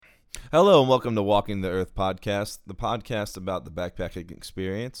Hello and welcome to Walking the Earth podcast, the podcast about the backpacking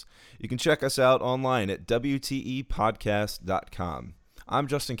experience. You can check us out online at WTEpodcast.com. I'm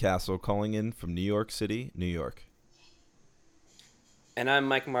Justin Castle, calling in from New York City, New York. And I'm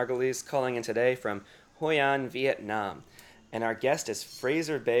Mike Margulies, calling in today from Hoi An, Vietnam. And our guest is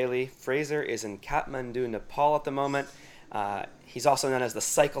Fraser Bailey. Fraser is in Kathmandu, Nepal at the moment. He's also known as the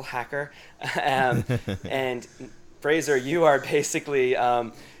Cycle Hacker. And Fraser, you are basically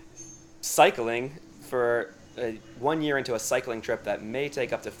cycling for 1 year into a cycling trip that may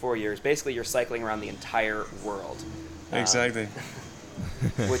take up to 4 years. Basically, you're cycling around the entire world. Exactly.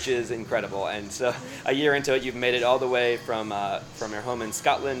 Which is incredible. And so a year into it, you've made it all the way from your home in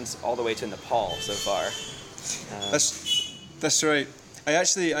Scotland all the way to Nepal so far. That's right. I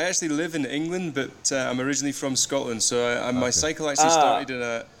actually live in England, but I'm originally from Scotland. So my cycle actually started in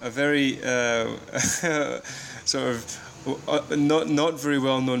a very sort of not very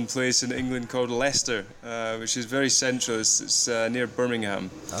well known place in England called Leicester, which is very central. It's near Birmingham.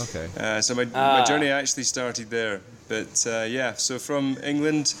 Okay. So my journey actually started there. But so from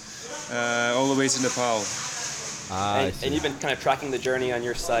England all the way to Nepal. And you've been kind of tracking the journey on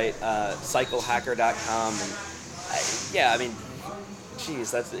your site, cyclehacker.com. And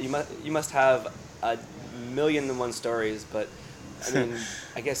geez, you must have a million and one stories. But I mean,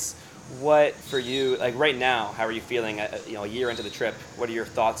 I guess what for you, like right now, how are you feeling? A year into the trip, what are your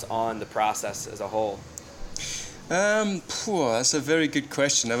thoughts on the process as a whole? That's a very good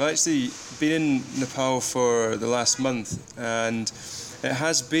question. I've actually been in Nepal for the last month, and it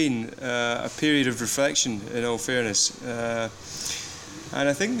has been a period of reflection, in all fairness. And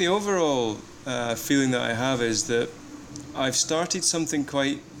I think the overall feeling that I have is that I've started something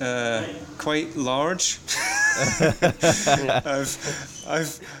quite large.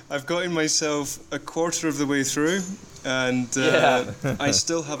 I've gotten myself a quarter of the way through, and I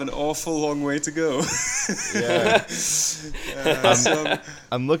still have an awful long way to go.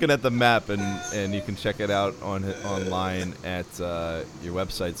 I'm looking at the map, and you can check it out online at your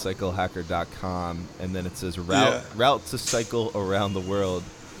website, cyclehacker.com, and then it says route to cycle around the world,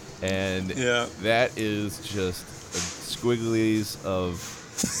 and that is just squigglies of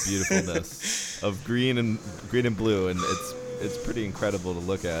beautifulness of green and blue, and it's pretty incredible to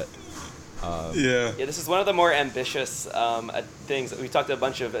look at. This is one of the more ambitious things. We've talked to a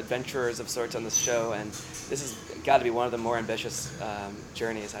bunch of adventurers of sorts on this show, and this has got to be one of the more ambitious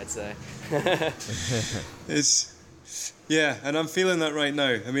journeys, I'd say. And I'm feeling that right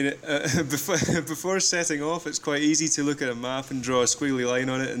now. I mean, before setting off, it's quite easy to look at a map and draw a squiggly line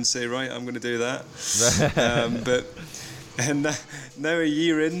on it and say, right, I'm going to do that. And now a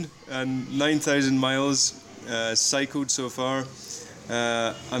year in and 9,000 miles cycled so far,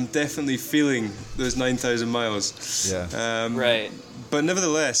 I'm definitely feeling those 9,000 miles. Right. But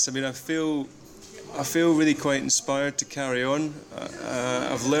nevertheless, I mean, I feel really quite inspired to carry on.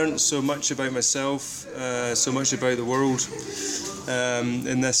 I've learned so much about myself, so much about the world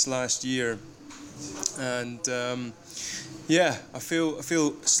in this last year, and I feel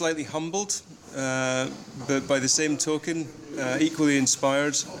slightly humbled, but by the same token, equally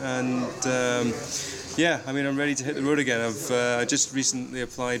inspired. And I'm ready to hit the road again. I just recently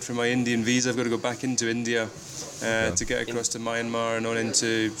applied for my Indian visa. I've got to go back into India to get across to Myanmar and on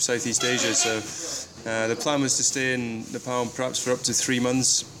into Southeast Asia. So the plan was to stay in Nepal perhaps for up to 3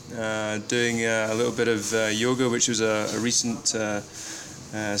 months, doing a little bit of yoga, which was a recent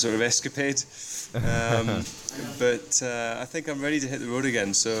sort of escapade. But I think I'm ready to hit the road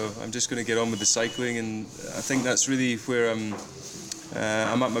again. So I'm just going to get on with the cycling, and I think that's really where I'm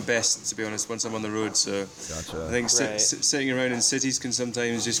at my best, to be honest, once I'm on the road. So Gotcha. I think sitting around in cities can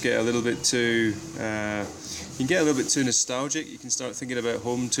sometimes just get a little bit too you can get a little bit too nostalgic. You can start thinking about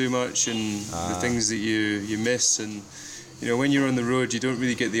home too much and the things that you miss. And when you're on the road, you don't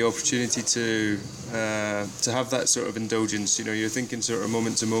really get the opportunity to have that sort of indulgence. You're thinking sort of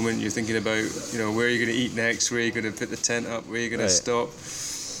moment to moment. You're thinking about where you're going to eat next, where you're going to put the tent up, where you're going to stop.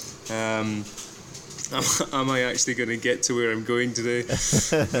 Am I actually going to get to where I'm going today?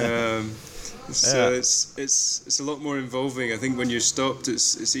 So it's a lot more involving. I think when you're stopped,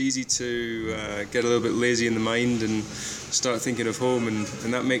 it's easy to get a little bit lazy in the mind and start thinking of home, and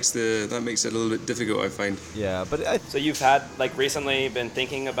that makes it a little bit difficult, I find. Yeah, but so you've had recently been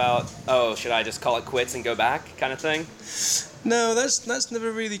thinking about, should I just call it quits and go back, kind of thing? No, that's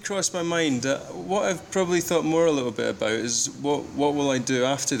never really crossed my mind. What I've probably thought more a little bit about is what will I do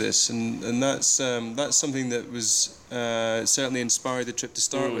after this, and that's something that was certainly inspired the trip to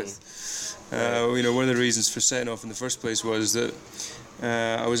start with. One of the reasons for setting off in the first place was that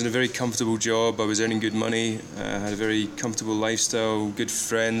I was in a very comfortable job. I was earning good money. Had a very comfortable lifestyle, good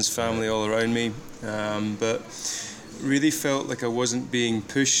friends, family all around me. But really felt like I wasn't being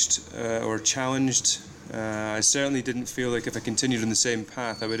pushed or challenged. I certainly didn't feel like if I continued on the same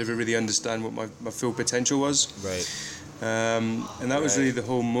path, I would ever really understand what my full potential was. Right. And that was really the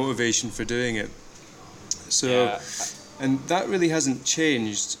whole motivation for doing it. So, and that really hasn't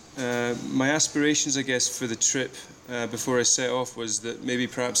changed. My aspirations, I guess, for the trip before I set off was that maybe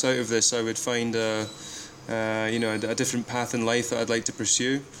perhaps out of this I would find a different path in life that I'd like to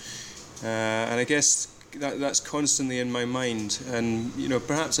pursue. And I guess that's constantly in my mind. And,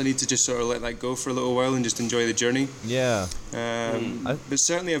 perhaps I need to just sort of let that go for a little while and just enjoy the journey. Yeah. But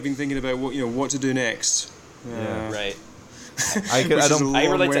certainly I've been thinking about what to do next. Right. I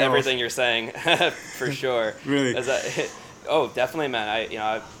relate to everything you're saying for sure. Really? Definitely, man.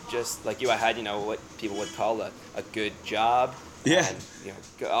 I just like you. I had what people would call a good job. Yeah. And,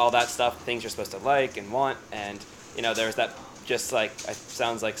 all that stuff, things you're supposed to like and want, and there's that. Just like it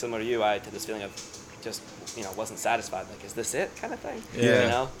sounds like similar to you. I had this feeling of just wasn't satisfied. Like, is this it? Kind of thing.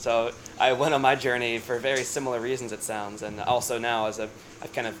 Yeah. So I went on my journey for very similar reasons. It sounds, and also now as I've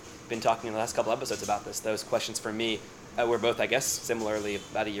kind of been talking in the last couple episodes about this. Those questions for me. We're both, I guess, similarly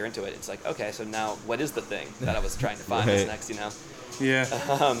about a year into it. It's like, okay, so now what is the thing that I was trying to find Right. next, Yeah.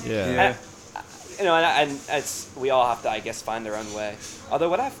 And it's, we all have to, I guess, find their own way. Although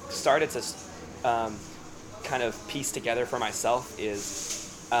what I've started to kind of piece together for myself is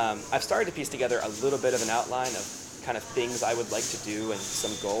I've started to piece together a little bit of an outline of kind of things I would like to do and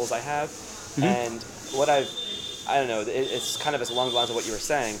some goals I have. Mm-hmm. And what I don't know, it's kind of along the lines of what you were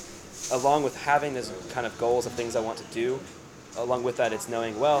saying. Along with having this kind of goals of things I want to do, along with that, it's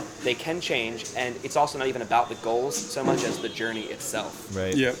knowing, well, they can change, and it's also not even about the goals so much as the journey itself.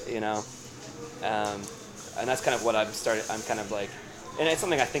 Right. Yeah. And that's kind of what I'm kind of like, and it's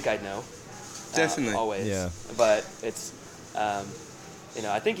something I think I know. Definitely. Always. Yeah. But it's, I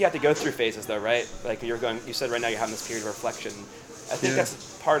think you have to go through phases though, right? Like you said right now you're having this period of reflection. I think that's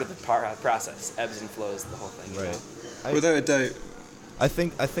part of the process, ebbs and flows, the whole thing. Right. Without a doubt. I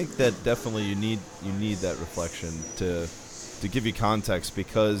think that definitely you need that reflection to give you context,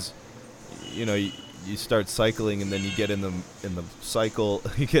 because you start cycling and then you get in the cycle.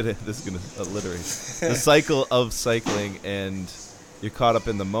 You get it. This is gonna alliterate the cycle of cycling, and you're caught up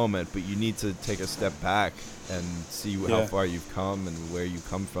in the moment. But you need to take a step back and see how far you've come and where you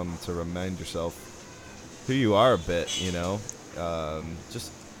come from to remind yourself who you are a bit.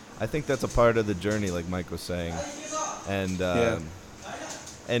 Just I think that's a part of the journey, like Mike was saying, and.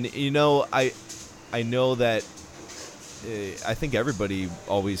 And I know that I think everybody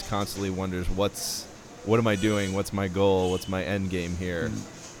always constantly wonders what am I doing? What's my goal? What's my end game here?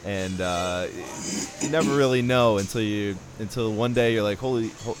 And you never really know until one day you're like,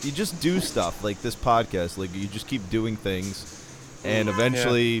 you just do stuff like this podcast. Like you just keep doing things, and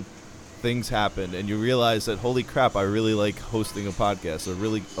eventually things happen, and you realize that holy crap, I really like hosting a podcast. Or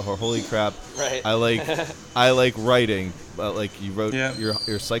holy crap, right. I like writing. Like you wrote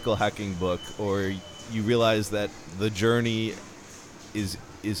your cycle hacking book, or you realize that the journey is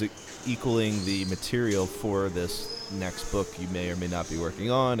equaling the material for this next book you may or may not be working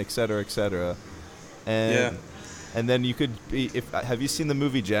on, et cetera, and then you could be. Have you seen the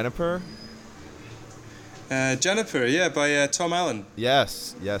movie Jennifer? Jennifer, by Tom Allen.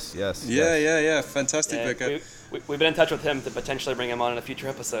 Yes. Yeah. Fantastic book. We've been in touch with him to potentially bring him on in a future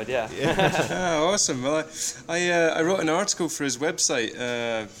episode. Awesome. Well, I wrote an article for his website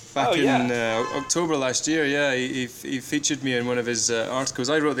back in October last year. Yeah, he featured me in one of his articles.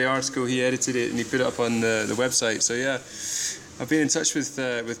 I wrote the article, he edited it, and he put it up on the website. So yeah, I've been in touch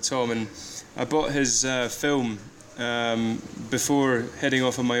with Tom, and I bought his film before heading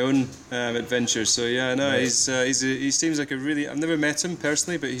off on my own adventure. So yeah, no, he seems like I've never met him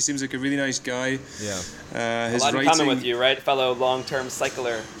personally, but he seems like a really nice guy. Yeah. His a lot in common with you, right, fellow long-term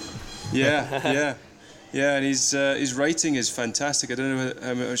cycler? Yeah. And his writing is fantastic. I don't know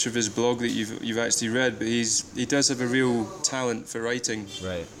how much of his blog that you've actually read, but he does have a real talent for writing.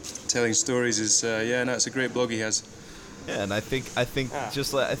 Right. Telling stories is it's a great blog he has. Yeah, and I think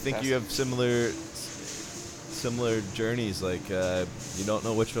you have similar journeys. Like you don't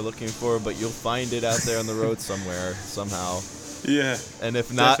know what you're looking for, but you'll find it out there on the road somewhere somehow. Yeah. And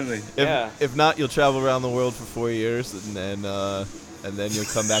if not, definitely. If not, you'll travel around the world for 4 years, and then you'll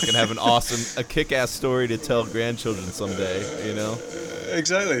come back and have a kick-ass story to tell grandchildren someday.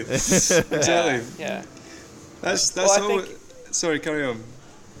 Exactly. Yeah. That's all. Sorry, carry on.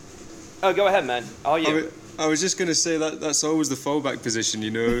 Oh, go ahead, man. All you. I was just going to say that's always the fallback position, you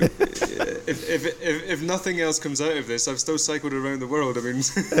know. if nothing else comes out of this, I've still cycled around the world. I mean,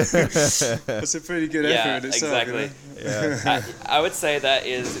 that's a pretty good effort in itself. Exactly. You know? Yeah. I would say that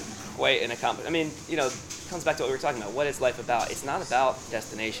is quite an accomplishment. I mean, you know, it comes back to what we were talking about. What is life about? It's not about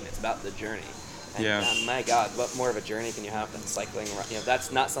destination. It's about the journey. And my God, what more of a journey can you have than cycling around? You know,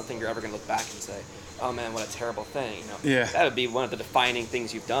 that's not something you're ever going to look back and say, oh man, what a terrible thing. You know, that would be one of the defining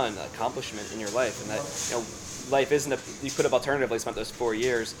things you've done, accomplishment in your life. And that, you know, life isn't you could have alternatively spent those 4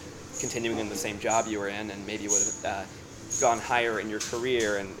 years continuing in the same job you were in, and maybe would have gone higher in your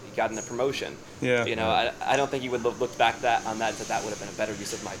career and gotten a promotion. Yeah. You know, I don't think you would look back that would have been a better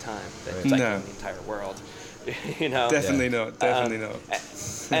use of my time than cycling the entire world. You know. Definitely not. Definitely not.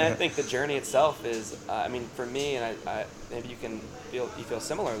 And I think the journey itself is, I mean, for me, and I maybe you feel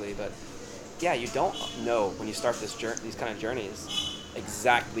similarly, but yeah, you don't know when you start these kind of journeys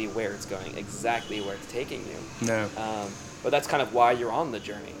exactly where it's going, exactly where it's taking you. No. But that's kind of why you're on the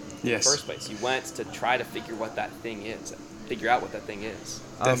journey in Yes. the first place. You went to try to figure out what that thing is.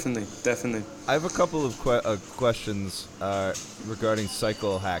 Definitely. I have a couple of questions regarding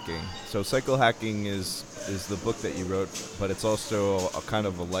cycle hacking. So cycle hacking is the book that you wrote, but it's also a kind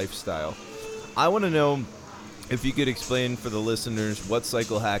of a lifestyle. I want to know if you could explain for the listeners what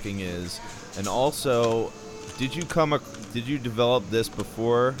cycle hacking is, and also, did you develop this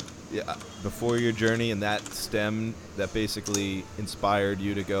before your journey, and that basically inspired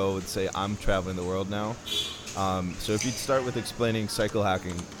you to go and say, I'm traveling the world now? So if you'd start with explaining cycle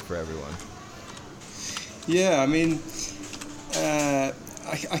hacking for everyone. Yeah, I mean,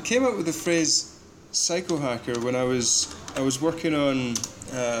 I came up with the phrase cycle hacker when I was working on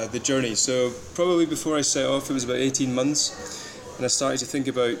the journey. So probably before I set off, it was about 18 months, and I started to think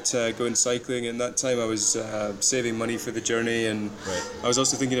about going cycling. And that time I was saving money for the journey, and I was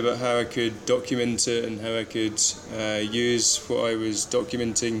also thinking about how I could document it and how I could use what I was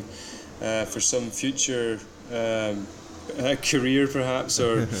documenting for some future career, perhaps,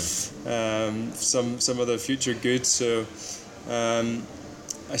 or some other future good. So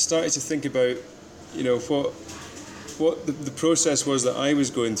I started to think about, you know, what the process was that I was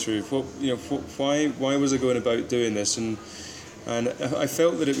going through. Why was I going about doing this? And I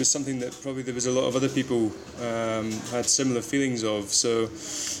felt that it was something that probably there was a lot of other people had similar feelings of. So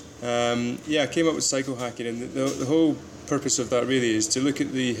I came up with cycle hacking, and the whole purpose of that really is to look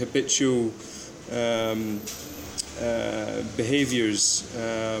at the habitual behaviors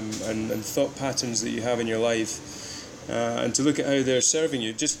and thought patterns that you have in your life, and to look at how they're serving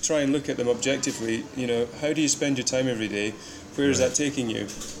you. Just try and look at them objectively. You know, how do you spend your time every day? Where is that taking you?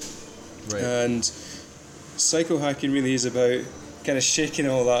 Right. And cycle hacking really is about kind of shaking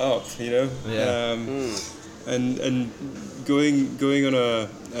all that up, you know. And going on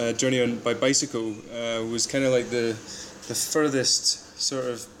a journey by bicycle was kind of like the furthest sort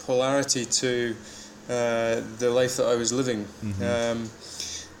of polarity to the life that I was living.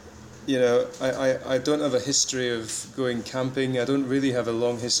 You know, I don't have a history of going camping. I don't really have a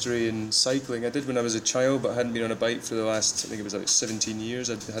long history in cycling. I did when I was a child, but I hadn't been on a bike for the last, I think it was like 17 years.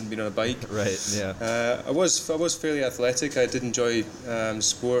 I hadn't been on a bike. Right. Yeah. I was fairly athletic. I did enjoy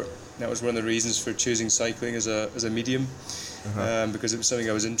sport. That was one of the reasons for choosing cycling as a medium, because it was something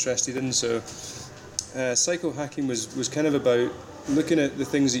I was interested in. So cycle hacking was kind of about looking at the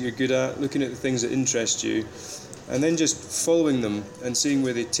things that you're good at, looking at the things that interest you, and then just following them and seeing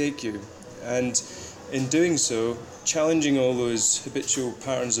where they take you. And in doing so, challenging all those habitual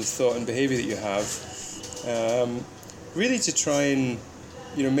patterns of thought and behaviour that you have, really to try and,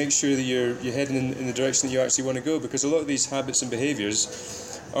 you know, make sure that you're heading in the direction that you actually want to go. Because a lot of these habits and behaviours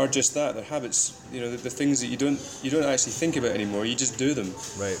are just that. They're habits, you know, the things that you don't actually think about anymore. You just do them.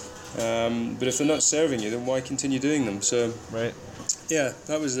 Right. But if they're not serving you, then why continue doing them? So right. Yeah,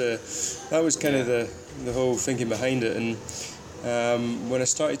 that was kind of the whole thinking behind it. And when I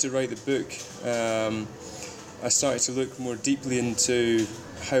started to write the book, I started to look more deeply into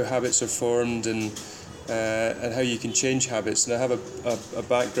how habits are formed and how you can change habits. And I have a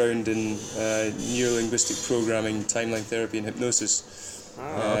background in neuro-linguistic programming, timeline therapy, and hypnosis,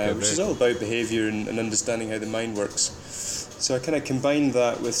 which is all about behaviour and understanding how the mind works. So I kind of combined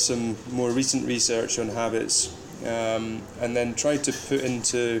that with some more recent research on habits, and then tried to put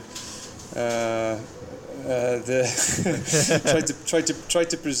into tried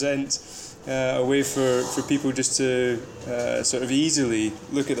to present a way for people just to sort of easily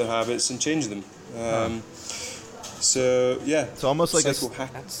look at their habits and change them. So yeah, so almost like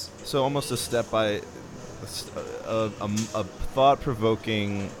almost a step by a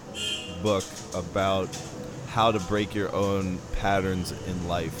thought-provoking book about how to break your own patterns in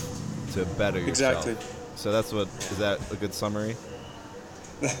life to better yourself. So that's what is that a good summary?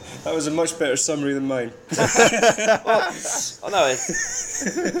 That was a much better summary than mine. Well, no,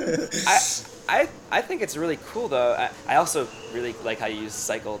 I think it's really cool though. I also really like how you use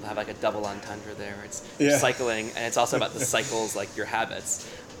cycle to have like a double entendre there. It's cycling, and it's also about the cycles, like your habits.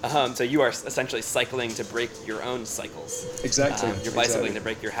 So you are essentially cycling to break your own cycles. Exactly. You're bicycling to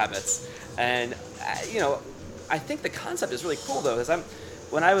break your habits, and I think the concept is really cool though, because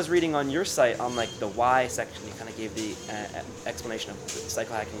when I was reading on your site on like the why section, you kind of gave the explanation of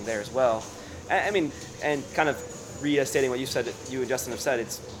cycle hacking there as well. I mean, and kind of restating what you said, you and Justin have said,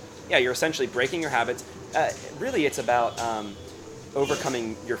 you're essentially breaking your habits. Really, it's about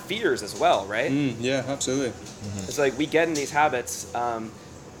overcoming your fears as well, right? Yeah, absolutely. Mm-hmm. It's like we get in these habits,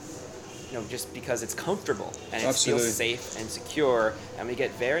 just because it's comfortable and it feels safe and secure, and we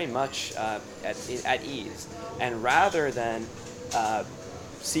get very much at ease. And rather than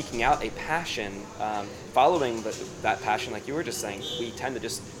seeking out a passion, following that passion, like you were just saying, we tend to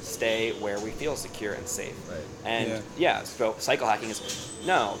just stay where we feel secure and safe. Right. And so cycle hacking is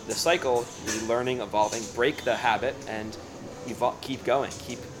the cycle, you're learning, evolving, break the habit, and keep going,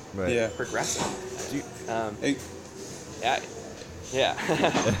 keep progressing.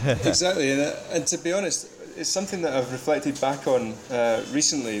 Exactly, and to be honest, it's something that I've reflected back on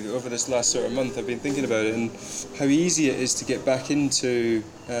recently over this last sort of month. I've been thinking about it and how easy it is to get back into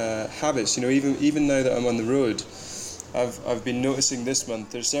habits. Even now that I'm on the road, I've been noticing this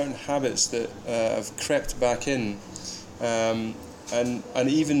month there's certain habits that have crept back in, and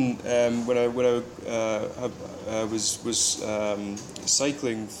even when I was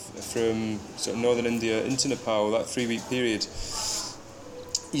cycling from sort of northern India into Nepal, that 3-week period,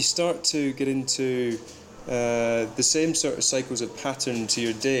 you start to get into the same sort of cycles of pattern to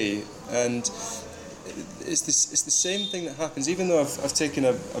your day, and it's the same thing that happens. Even though I've taken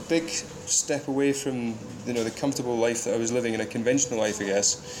a big step away from the comfortable life that I was living in, a conventional life, I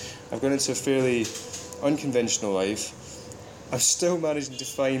guess, I've gone into a fairly unconventional life. I'm still managing to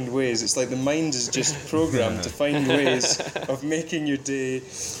find ways. It's like the mind is just programmed to find ways of making your day,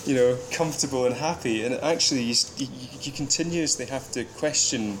 comfortable and happy. And actually, you continuously have to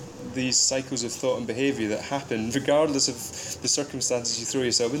question these cycles of thought and behaviour that happen, regardless of the circumstances you throw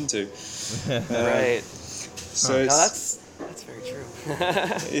yourself into. Right. So that's very true.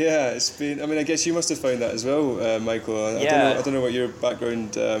 Yeah, it's been. I mean, I guess you must have found that as well, Michael. I don't know what your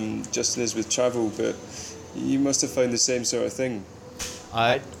background, Justin, is with travel, but you must have found the same sort of thing.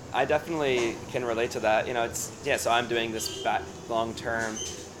 I definitely can relate to that. So I'm doing this long-term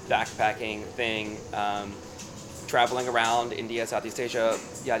backpacking thing, traveling around India, Southeast Asia,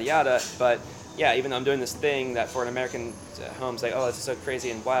 yada yada. But even though I'm doing this thing that for an American home is like, oh, this is so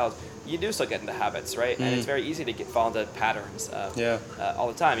crazy and wild, you do still get into habits, right? And it's very easy to fall into patterns all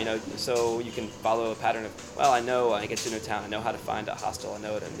the time, so you can follow a pattern of, well, I know I get to a new town, I know how to find a hostel, I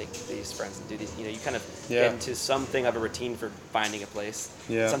know how to make these friends and do these, you kind of get into something of a routine for finding a place.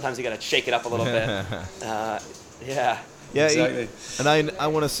 Sometimes you got to shake it up a little bit. Yeah, exactly. And I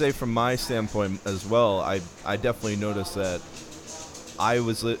want to say from my standpoint as well, I definitely noticed that I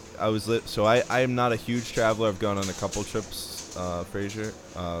was lit. So I am not a huge traveler. I've gone on a couple trips, Fraser,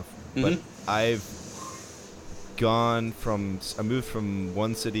 but I moved from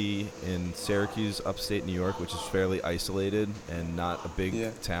one city in Syracuse, upstate New York, which is fairly isolated and not a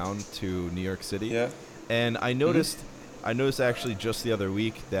big town, to New York City. Yeah. And I noticed actually just the other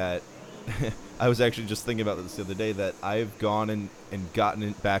week that I was actually just thinking about this the other day, that I've gone and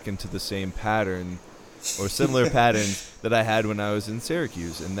gotten back into the same pattern or similar patterns that I had when I was in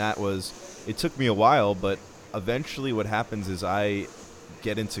Syracuse. And it took me a while, but eventually what happens is I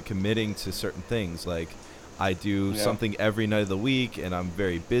get into committing to certain things. Like I do something every night of the week, and I'm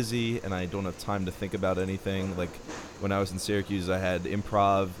very busy and I don't have time to think about anything. Like when I was in Syracuse, I had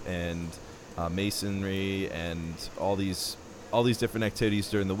improv and masonry and all these different activities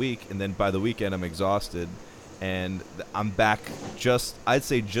during the week, and then by the weekend I'm exhausted, and I'm back I'd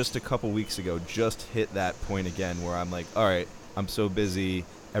say just a couple weeks ago, just hit that point again where I'm like, all right, I'm so busy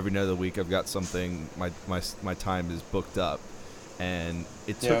every night of the week, I've got something, my time is booked up. And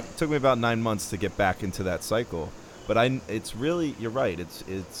it took me about 9 months to get back into that cycle. But it's really, you're right,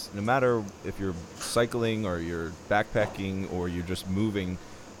 it's no matter if you're cycling or you're backpacking or you're just moving,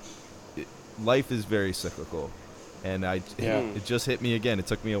 life is very cyclical. And it just hit me again. It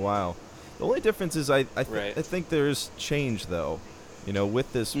took me a while. The only difference is I think there's change, though.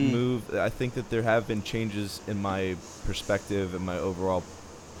 With this move, I think that there have been changes in my perspective and my overall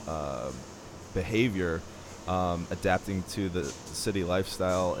behavior, adapting to the city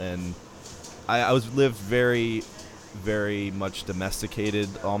lifestyle. And I was lived very, very much domesticated,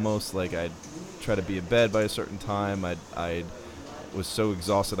 almost like try to be in bed by a certain time. I was so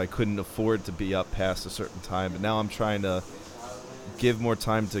exhausted I couldn't afford to be up past a certain time. But now I'm trying to give more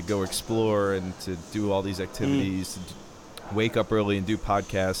time to go explore and to do all these activities. Wake up early and do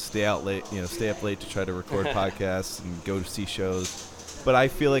podcasts. Stay up late to try to record podcasts and go to see shows. But I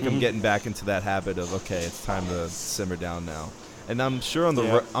feel like I'm getting back into that habit of, okay, it's time to simmer down now. And I'm sure on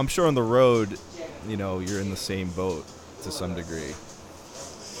the road, you're in the same boat to some degree.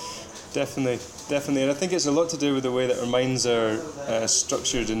 Definitely. And I think it's a lot to do with the way that our minds are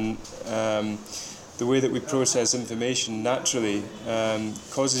structured, and the way that we process information naturally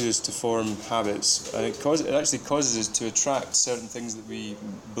causes us to form habits. And it actually causes us to attract certain things that we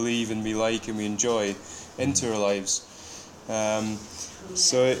believe and we like and we enjoy into our lives.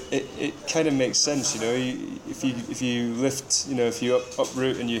 So it kind of makes sense, if you lift, if you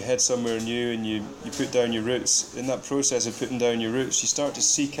uproot and you head somewhere new and you put down your roots. In that process of putting down your roots, you start to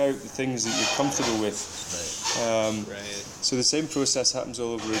seek out the things that you're comfortable with. Right. So the same process happens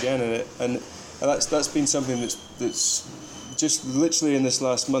all over again, and that's been something that's just literally in this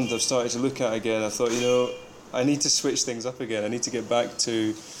last month I've started to look at again. I thought, I need to switch things up again. I need to get back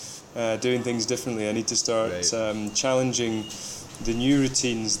to doing things differently. I need to start challenging the new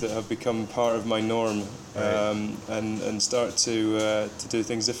routines that have become part of my norm, and start to do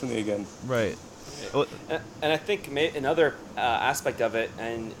things differently again. Right. And I think another aspect of it,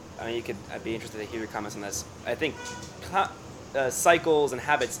 and I'd be interested to hear your comments on this. I think cycles and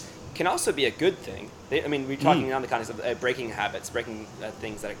habits can also be a good thing. We're talking on the context of breaking habits, breaking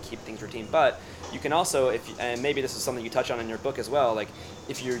things that keep things routine. But you can also, and maybe this is something you touch on in your book as well, like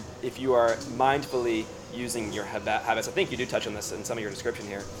if you are mindfully using your habits, I think you do touch on this in some of your description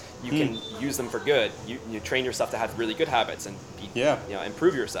here, you can use them for good. You train yourself to have really good habits and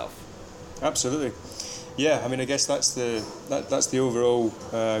improve yourself. Absolutely. Yeah, I guess that's the overall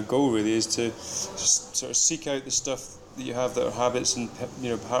goal really, is to just sort of seek out the stuff that you have that are habits and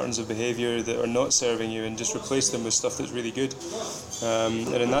patterns of behaviour that are not serving you, and just replace them with stuff that's really good. And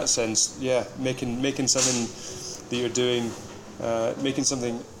in that sense, making something that you're doing, making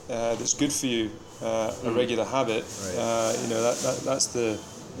something that's good for you a regular habit. That's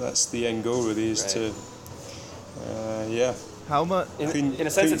the end goal really, is to How much? In a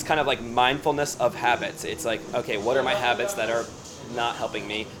sense, it's kind of like mindfulness of habits. It's like, okay, what are my habits that are not helping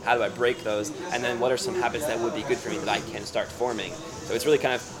me? How do I break those? And then what are some habits that would be good for me that I can start forming? So it's really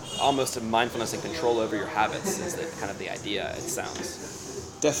kind of almost a mindfulness and control over your habits is kind of the idea, it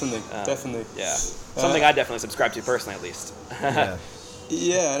sounds. Definitely. Yeah. Something I definitely subscribe to personally, at least.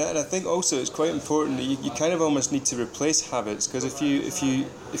 Yeah, and I think also it's quite important that you kind of almost need to replace habits, because if you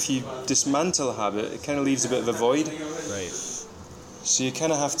dismantle a habit, it kind of leaves a bit of a void. Right. So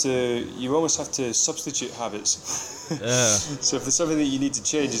you almost have to substitute habits. Yeah. So if there's something that you need to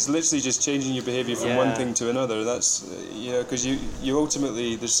change, it's literally just changing your behaviour from one thing to another. That's because you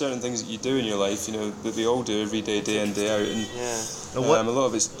ultimately, there's certain things that you do in your life, that we all do every day in, day out, and a lot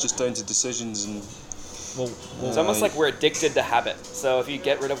of it's just down to decisions and. It's almost like we're addicted to habit. So if you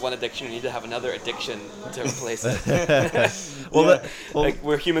get rid of one addiction, you need to have another addiction to replace it. Like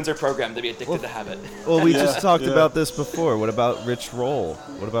where humans are programmed to be addicted to habit. Well, we just talked about this before. What about Rich Roll?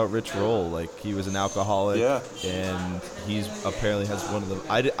 Like, he was an alcoholic, and he's apparently has one of the.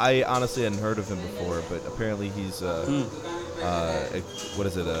 I honestly hadn't heard of him before, but apparently he's what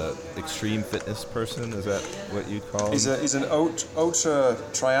is it? A extreme fitness person? Is that what you'd call him? He's an ultra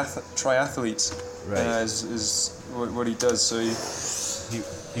triathlete. Right. Is what he does. So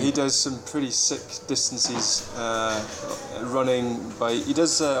he does some pretty sick distances running by. He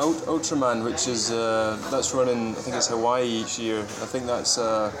does Ultraman, which is that's running. I think it's Hawaii each year. I think that's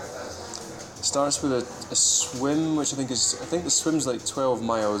starts with a swim, which I think the swim's like 12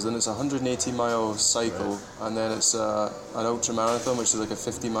 miles. Then it's a 180-mile cycle, and then it's an ultra marathon, which is like a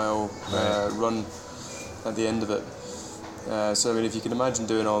 50-mile run at the end of it. So if you can imagine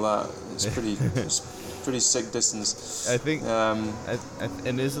doing all that, it's pretty sick distance. I think,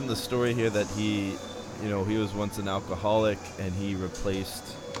 and isn't the story here that he was once an alcoholic, and he replaced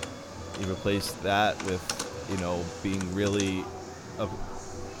that with being really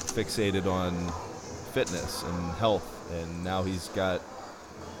fixated on fitness and health, and now he's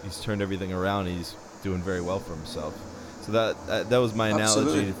turned everything around. He's doing very well for himself. So that was my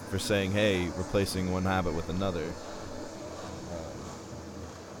analogy for saying, hey, replacing one habit with another.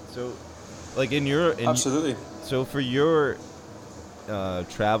 So, like absolutely. So for your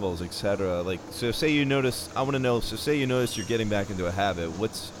travels, etc. Like, so say you notice. I want to know. So say you notice you're getting back into a habit.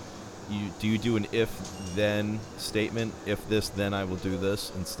 Do you do an if-then statement? If this, then I will do this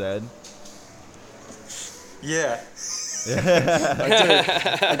instead. Yeah.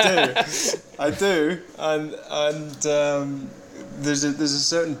 I do, and there's a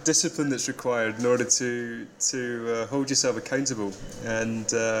certain discipline that's required in order to hold yourself accountable, and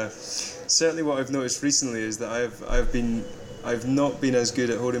certainly what I've noticed recently is that I've not been as good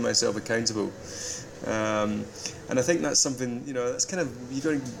at holding myself accountable, and I think that's something, that's kind of, you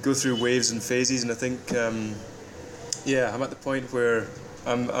got to go through waves and phases, and I think I'm at the point where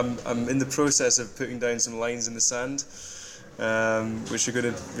I'm in the process of putting down some lines in the sand, which are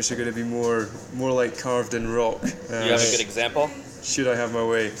going to be more like carved in rock. You have a good example? Should I have my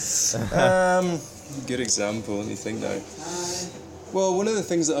way? Good example. Let me think now. Well, one of the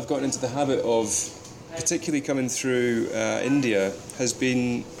things that I've gotten into the habit of, particularly coming through India, has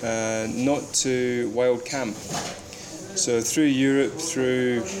been not to wild camp. So through Europe,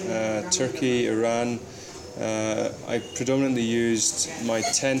 through Turkey, Iran, I predominantly used my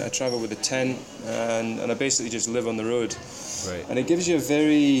tent. I travel with a tent, and I basically just live on the road. Right. And it gives you a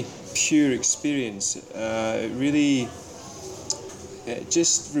very pure experience. It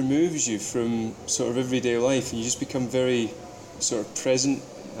just removes you from sort of everyday life, and you just become very sort of present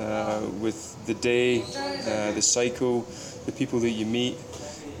with the day, the cycle, the people that you meet,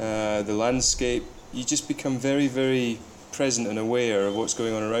 the landscape. You just become very, very present and aware of what's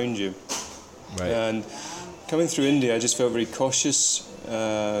going on around you. Right. And coming through India, I just felt very cautious.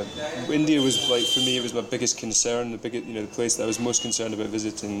 India was, like, for me, it was my biggest concern. The place that I was most concerned about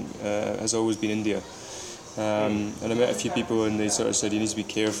visiting has always been India. And I met a few people, and they sort of said you need to be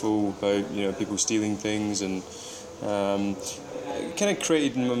careful about people stealing things, and it kind of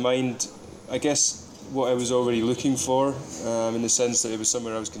created in my mind, I guess, what I was already looking for, in the sense that it was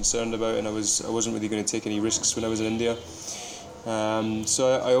somewhere I was concerned about, and I wasn't really going to take any risks when I was in India.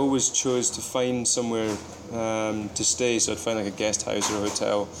 So I always chose to find somewhere to stay. So I'd find like a guest house or a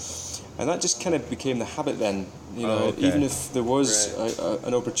hotel, and that just kind of became the habit then. Okay. Even if there was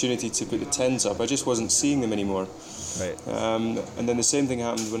an opportunity to put the tents up, I just wasn't seeing them anymore. Right. And then the same thing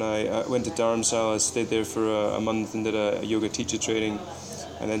happened when I went to Dharamsala. I stayed there for a month and did a yoga teacher training,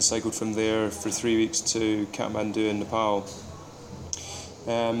 and then cycled from there for 3 weeks to Kathmandu in Nepal.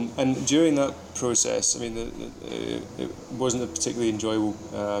 And during that process, I mean, it wasn't a particularly enjoyable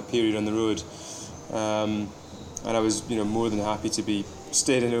period on the road, and I was, more than happy to be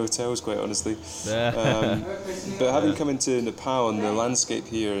stayed in hotels, quite honestly. But having come into Nepal and the landscape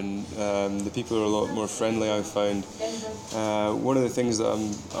here, and the people are a lot more friendly, I've found. One of the things that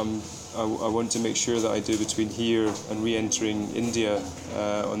I want to make sure that I do between here and re-entering India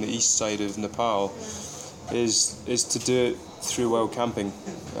on the east side of Nepal is to do it through wild camping.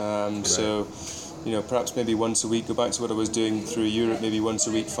 So, perhaps maybe once a week, go back to what I was doing through Europe, maybe once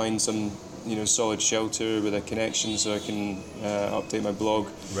a week find some, solid shelter with a connection so I can update my blog.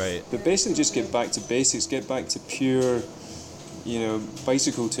 Right. But basically just get back to basics, get back to pure,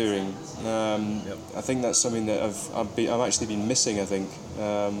 bicycle touring. I think that's something that I've actually been missing, I think.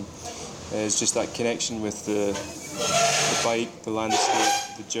 Is just that connection with the bike, the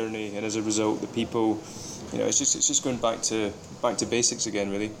landscape, the journey, and as a result, the people. It's just going back to basics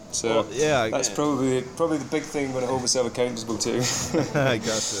again, really. So that's probably the big thing I'm going to hold myself accountable to. I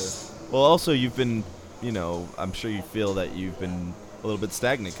gotcha. Well, also you've been, I'm sure you feel that you've been a little bit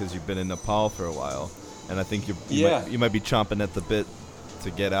stagnant because you've been in Nepal for a while, and I think you might be chomping at the bit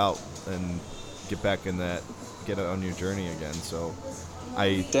to get out and get on your journey again. So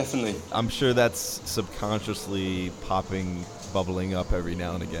I'm sure that's subconsciously bubbling up every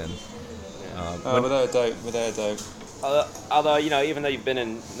now and again. Without a doubt. Although, even though you've been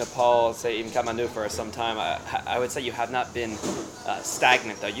in Nepal, say even Kathmandu for some time, I would say you have not been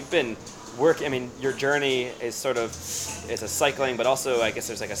stagnant, though. You've been working. I mean, your journey is it's a cycling, but also I guess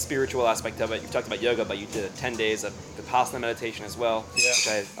there's like a spiritual aspect of it. You've talked about yoga, but you did 10 days of Vipassana meditation as well, which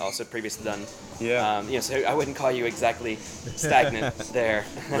I've also previously done. Yeah. So I wouldn't call you exactly stagnant there.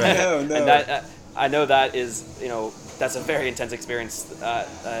 Right. No. And that, I know that is, that's a very intense experience.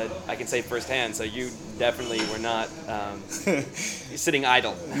 I can say firsthand. So you definitely were not sitting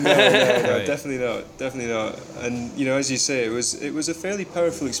idle. No, right. Definitely not. And as you say, it was a fairly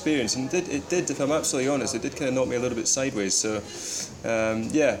powerful experience, and it did. If I'm absolutely honest, it did kind of knock me a little bit sideways. So,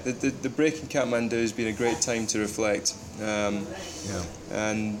 the break in Kathmandu has been a great time to reflect.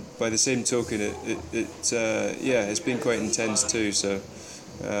 And by the same token, it's been quite intense too. So.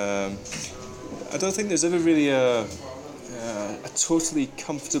 I don't think there's ever really a totally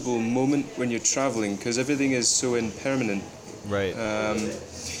comfortable moment when you're traveling, because everything is so impermanent. Right.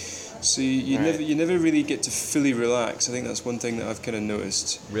 So you never really get to fully relax. I think that's one thing that I've kind of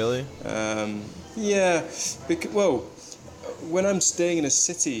noticed. Really? Yeah. when I'm staying in a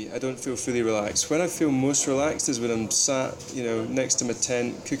city, I don't feel fully relaxed. When I feel most relaxed is when I'm sat, next to my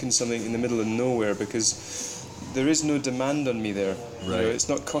tent, cooking something in the middle of nowhere, because there is no demand on me there. Right. It's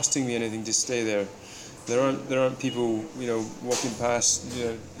not costing me anything to stay there. There aren't people, walking past,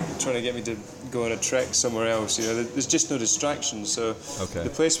 trying to get me to go on a trek somewhere else. There's just no distractions. So okay. The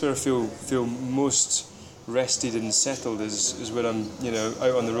place where I feel most rested and settled is when I'm,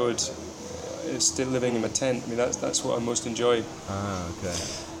 out on the road. It's still living in my tent. I mean, that's what I most enjoy. Ah,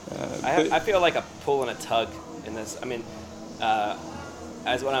 I okay. feel like a pull and a tug in this. I mean,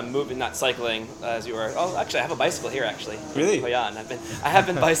 as when I'm moving, not cycling, as you were. Oh, actually, I have a bicycle here. Actually, really? Hoi An. I have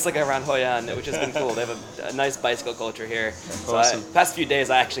been bicycling around Hoi An, which has been cool. They have a nice bicycle culture here. So awesome. Past few days,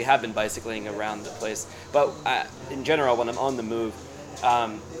 I actually have been bicycling around the place. But in general, when I'm on the move,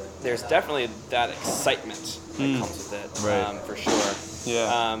 there's definitely that excitement that comes with it, right. For sure.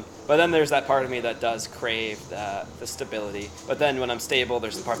 Yeah. But then there's that part of me that does crave the stability. But then when I'm stable,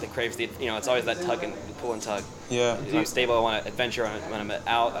 there's the part that craves the, it's always that tug and pull and tug. Yeah. When I'm stable, I want adventure. When I'm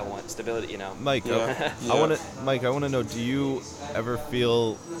out, I want stability. Mike, Yeah. I want to know. Do you ever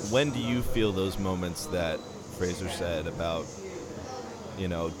feel? When do you feel those moments that Fraser said about?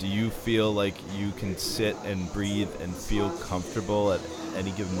 Do you feel like you can sit and breathe and feel comfortable at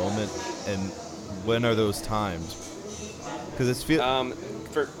any given moment? And when are those times? Because it's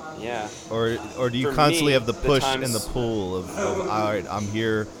Or do you For constantly me, have the push times- and the pull of all right, I'm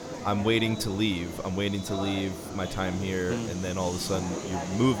here, I'm waiting to leave my time here, and then all of a sudden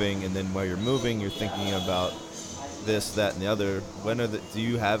you're moving, and then while you're moving, you're thinking about this, that, and the other. Do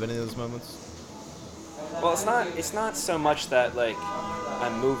you have any of those moments? Well, it's not so much that like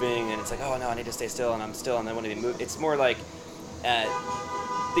I'm moving and it's like, oh no, I need to stay still, and I'm still, and I want to be moved. It's more like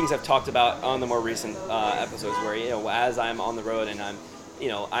things I've talked about on the more recent episodes where, as I'm on the road and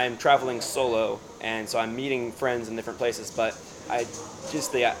I'm traveling solo, and so I'm meeting friends in different places, but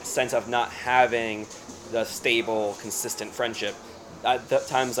just the sense of not having the stable, consistent friendship.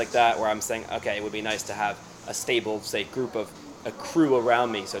 Times like that where I'm saying, okay, it would be nice to have a stable, say, a crew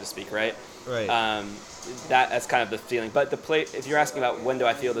around me, so to speak, right? Right. That's kind of the feeling. But if you're asking about when do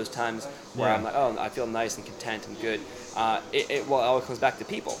I feel those times where I'm like, oh, I feel nice and content and good, it all comes back to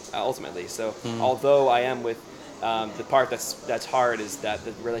people ultimately. So although I am with the part that's hard is that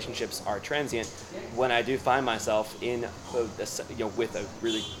the relationships are transient. When I do find myself in with a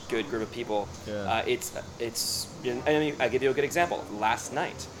really good group of people, it's I give you a good example. Last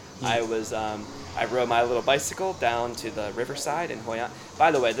night, I rode my little bicycle down to the riverside in Hoi An.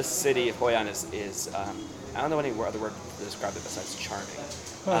 By the way, this city of Hoi An is I don't know any other word to describe it besides charming.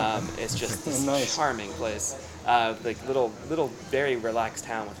 It's just this nice. charming place, like little very relaxed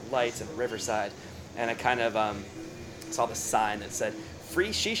town with lights and riverside. And I kind of saw the sign that said free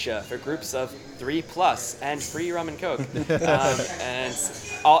shisha for groups of 3+ and free rum and coke,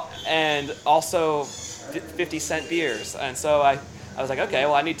 and also 50-cent beers. And so I was like, okay,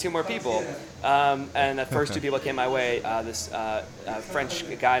 well, I need 2 more people. And the first 2 people came my way. This French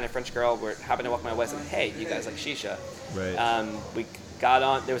guy and a French girl happened to walk my way. and said, hey, you guys like shisha? Right. We got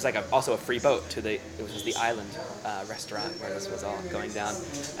on. There was also a free boat to it was the Island restaurant where this was all going down.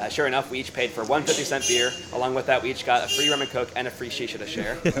 Sure enough, we each paid for 1 50-cent beer. Along with that, we each got a free rum and coke and a free shisha to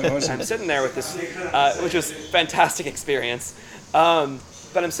share. Awesome. I'm sitting there with this, which was a fantastic experience.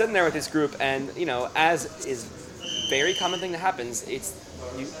 But I'm sitting there with this group, and as is very common thing that happens, it's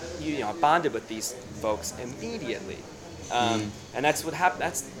you bonded with these folks immediately. And that's what happened.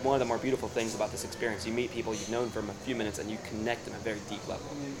 That's one of the more beautiful things about this experience. You meet people you've known for a few minutes, and you connect on a very deep level.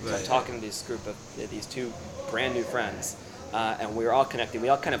 So I'm talking to this group of these 2 brand new friends, and we're all connecting. We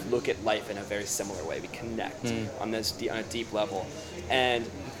all kind of look at life in a very similar way. We connect on a deep level, and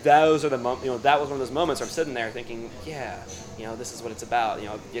those are the that was one of those moments where I'm sitting there thinking, this is what it's about.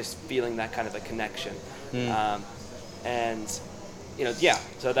 Just feeling that kind of a connection, and.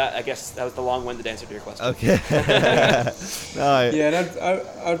 So that, I guess that was the long-winded answer to your question. Okay. Yeah, and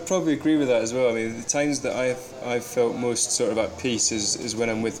I'd probably agree with that as well. I mean, the times that I've felt most sort of at peace is when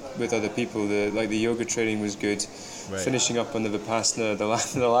I'm with other people. The yoga training was good. Right. Finishing up on the Vipassana,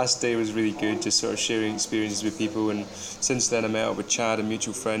 the last day was really good, just sort of sharing experiences with people. And since then I met up with Chad, a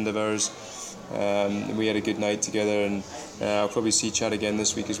mutual friend of ours. And we had a good night together, and I'll probably see Chad again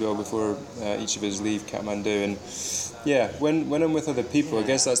this week as well before each of us leave Kathmandu. And yeah, when I'm with other people, I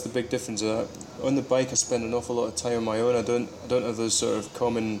guess that's the big difference. On the bike, I spend an awful lot of time on my own. I don't have those sort of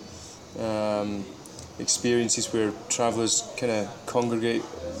common experiences where travellers kind of congregate,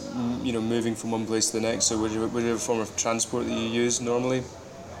 moving from one place to the next. So whatever form of transport that you use normally,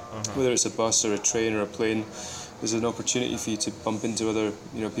 whether it's a bus or a train or a plane, there's an opportunity for you to bump into other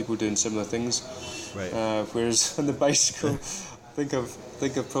people doing similar things. Right. Whereas on the bicycle, I think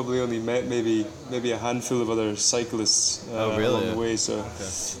I've probably only met maybe a handful of other cyclists along the way. So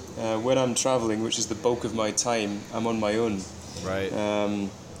when I'm traveling, which is the bulk of my time, I'm on my own. Right. And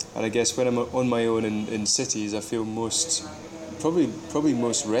I guess when I'm on my own in cities, I feel probably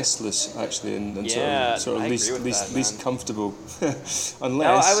most restless actually, and sort of least comfortable,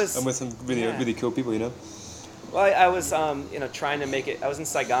 unless I'm with some really cool people, Well, I was, trying to make it. I was in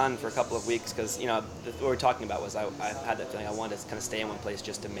Saigon for a couple of weeks because, what we were talking about was I had that feeling I wanted to kind of stay in one place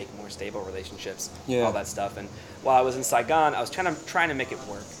just to make more stable relationships, all that stuff. And while I was in Saigon, I was trying to make it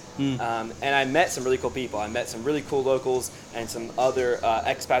work. And I met some really cool people. I met some really cool locals and some other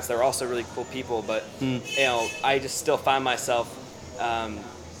expats that were also really cool people. But I just still find myself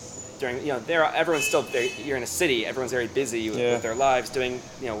during everyone's still there. You're in a city. Everyone's very busy with their lives, doing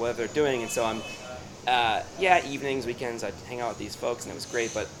what they're doing, and so I'm. Evenings, weekends, I'd hang out with these folks, and it was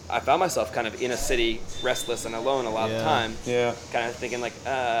great. But I found myself kind of in a city, restless and alone a lot of the time. Yeah. Kind of thinking like,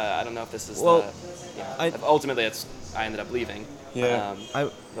 I don't know if this is ultimately, I ended up leaving. Yeah.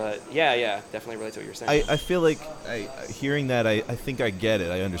 Definitely relate to what you're saying. I feel like hearing that, I think I get it.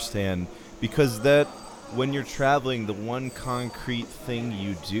 I understand, because that when you're traveling, the one concrete thing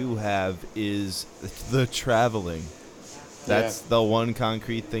you do have is the traveling. That's the one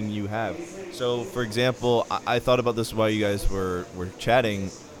concrete thing you have. So, for example, I thought about this while you guys were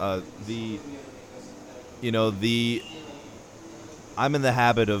chatting. I'm in the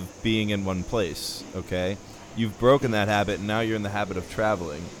habit of being in one place, okay? You've broken that habit, and now you're in the habit of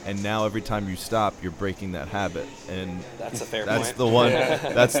traveling. And now every time you stop, you're breaking that habit. And that's a fair point.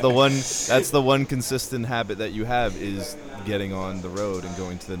 That's the one consistent habit that you have is getting on the road and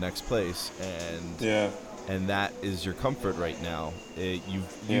going to the next place. And that is your comfort right now.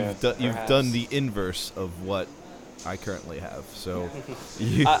 You've done the inverse of what I currently have. So,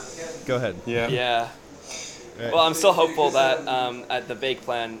 go ahead. Yeah. Well, I'm still hopeful that at the vague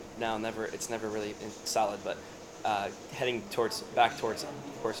plan now, it's never really solid, but heading back towards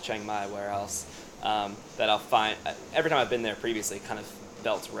Chiang Mai, where else that I'll find every time I've been there previously, kind of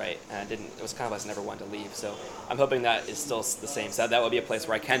felt right, and it was kind of like I never wanted to leave. So I'm hoping that is still the same. So that will be a place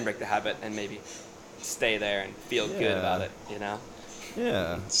where I can break the habit and maybe stay there and feel good about it,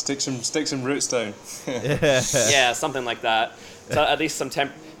 Yeah. Stick some roots down. Yeah, something like that. So at least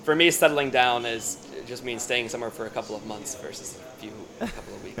for me, settling down just means staying somewhere for a couple of months versus a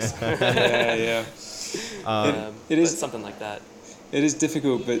couple of weeks. It is something like that. It is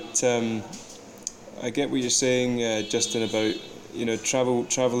difficult, but I get what you're saying, Justin, about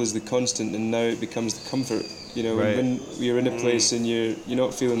travel is the constant, and now it becomes the comfort. When you're in a place and you're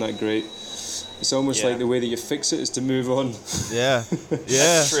not feeling that great, it's almost like the way that you fix it is to move on. Yeah.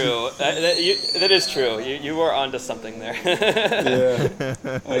 That's true. That is true. You were onto something there.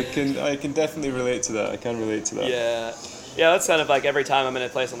 I can definitely relate to that. I can relate to that. Yeah. That's kind of like every time I'm in a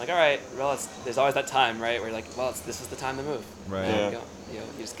place, I'm like, all right. Well, there's always that time, right? Where you're like, well, this is the time to move. Right. You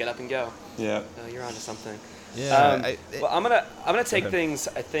just get up and go. Yeah. You're onto something. Yeah. I'm gonna take things,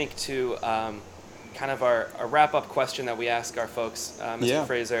 I think, to kind of our wrap up question that we ask our folks, Mr.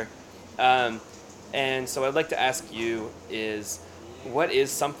 Fraser. And so I'd like to ask you is, what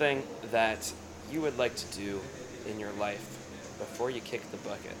is something that you would like to do in your life before you kick the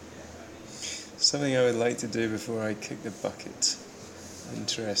bucket? Something I would like to do before I kick the bucket.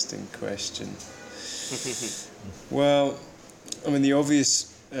 Interesting question. Well, I mean, the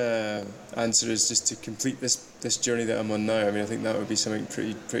obvious answer is just to complete this journey that I'm on now. I mean, I think that would be something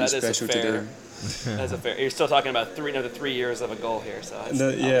pretty special to do. That's a fair. You're still talking about another 3 years of a goal here, so I'll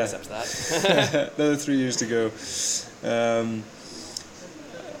accept that. Another 3 years to go.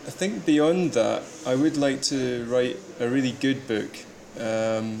 I think beyond that, I would like to write a really good book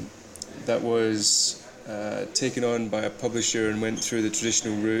that was taken on by a publisher and went through the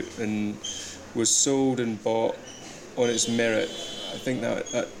traditional route and was sold and bought on its merit. I think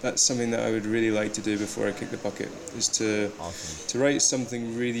that's something that I would really like to do before I kick the bucket, is to write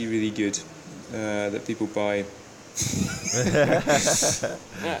something really, really good that people buy.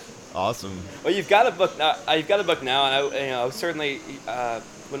 Awesome. Well, you've got a book now. And I certainly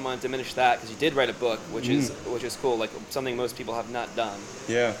wouldn't want to diminish that, because you did write a book, which is cool, like something most people have not done.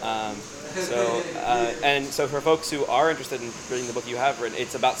 Yeah. So for folks who are interested in reading the book you have written,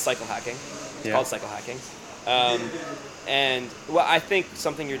 it's about cycle hacking. It's called Cycle Hacking. And I think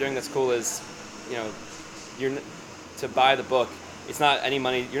something you're doing that's cool is, to buy the book. It's not any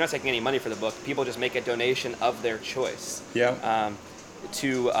money. You're not taking any money for the book. People just make a donation of their choice. To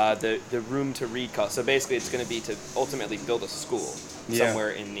the Room to Read cause. So basically, it's going to be to ultimately build a school.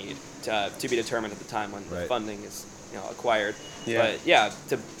 somewhere in need, to be determined at the time when the funding is acquired. Yeah. But yeah,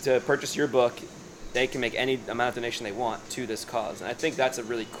 to purchase your book, they can make any amount of donation they want to this cause, and I think that's a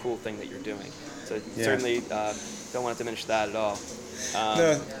really cool thing that you're doing. So certainly don't want to diminish that at all.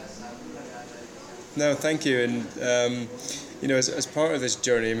 No, thank you. And as part of this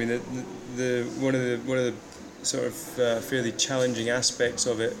journey, I mean, the one of the sort of fairly challenging aspects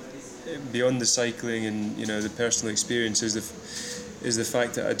of it, beyond the cycling and the personal experience, is the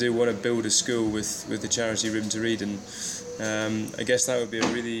fact that I do want to build a school with the charity Room to Read, and I guess that would be a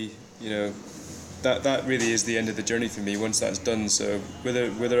really that really is the end of the journey for me once that's done. So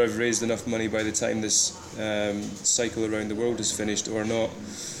whether I've raised enough money by the time this cycle around the world is finished or not,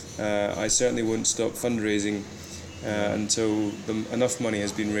 I certainly won't stop fundraising until enough money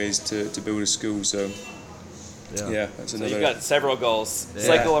has been raised to build a school. So yeah, that's another. So you've got several goals: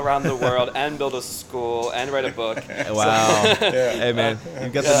 cycle around the world, and build a school, and write a book. Wow! Hey man, you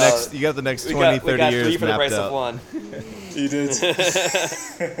got the next 20, 30 years mapped out. We got 3 for the price of 1. You did.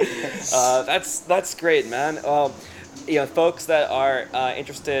 That's great, man. Folks that are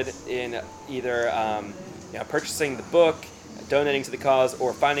interested in either purchasing the book, donating to the cause,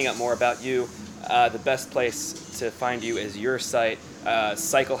 or finding out more about you, the best place to find you is your site,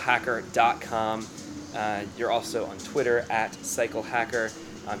 cyclehacker.com. You're also on Twitter @CycleHacker,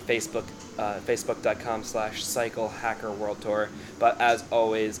 on Facebook, facebook.com/CycleHackerWorldTour. But as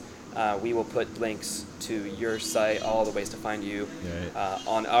always, we will put links to your site, all the ways to find you,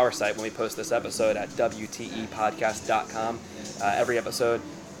 on our site when we post this episode at WTEpodcast.com. Every episode,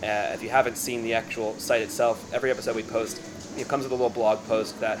 if you haven't seen the actual site itself, every episode we post, it comes with a little blog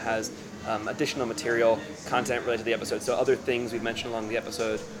post that has additional material, content related to the episode. So other things we've mentioned along the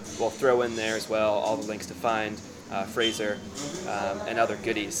episode, we'll throw in there as well, all the links to find Fraser and other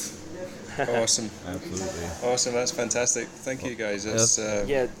goodies. Awesome. Absolutely. Awesome. That's fantastic. Thank you guys.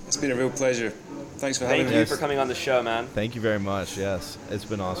 It's been a real pleasure. Thanks for having me. Thank you for coming on the show, man. Thank you very much. Yes, it's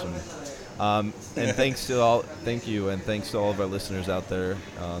been awesome. And thanks to all of our listeners out there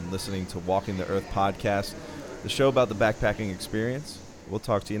listening to Walking the Earth podcast, the show about the backpacking experience. We'll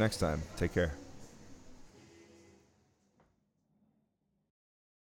talk to you next time. Take care.